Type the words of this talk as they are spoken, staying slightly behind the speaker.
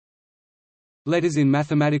Letters in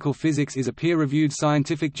Mathematical Physics is a peer-reviewed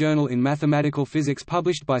scientific journal in mathematical physics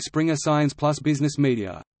published by Springer Science Plus Business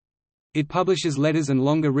Media. It publishes letters and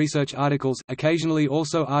longer research articles, occasionally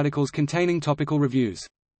also articles containing topical reviews.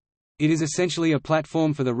 It is essentially a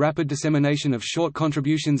platform for the rapid dissemination of short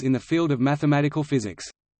contributions in the field of mathematical physics.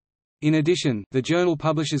 In addition, the journal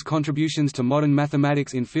publishes contributions to modern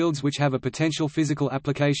mathematics in fields which have a potential physical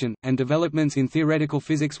application, and developments in theoretical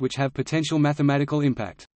physics which have potential mathematical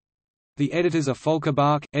impact. The editors are Volker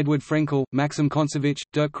Bach, Edward Frenkel, Maxim Kontsevich,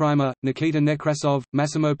 Dirk Kreimer, Nikita Nekrasov,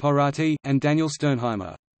 Massimo Porati, and Daniel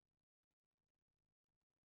Sternheimer.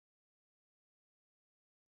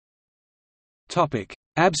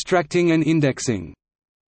 Abstracting and indexing.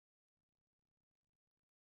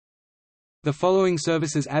 The following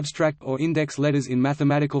services abstract or index letters in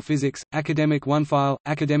mathematical physics: Academic OneFile,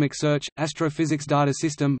 Academic Search, Astrophysics Data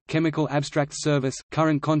System, Chemical Abstracts Service,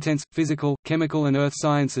 Current Contents, Physical, Chemical and Earth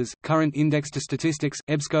Sciences, Current Index to Statistics,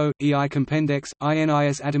 EBSCO, EI Compendex,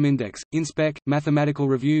 INIS Atomindex, InSpec, Mathematical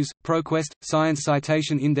Reviews, ProQuest, Science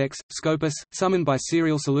Citation Index, Scopus, summoned by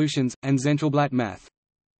Serial Solutions, and Zentralblatt Math.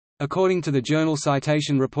 According to the journal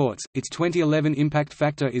Citation Reports, its 2011 impact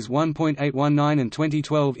factor is 1.819 and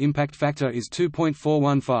 2012 impact factor is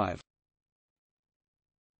 2.415.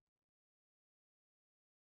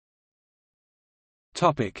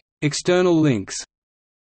 Topic: External links.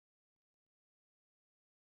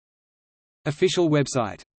 Official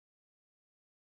website.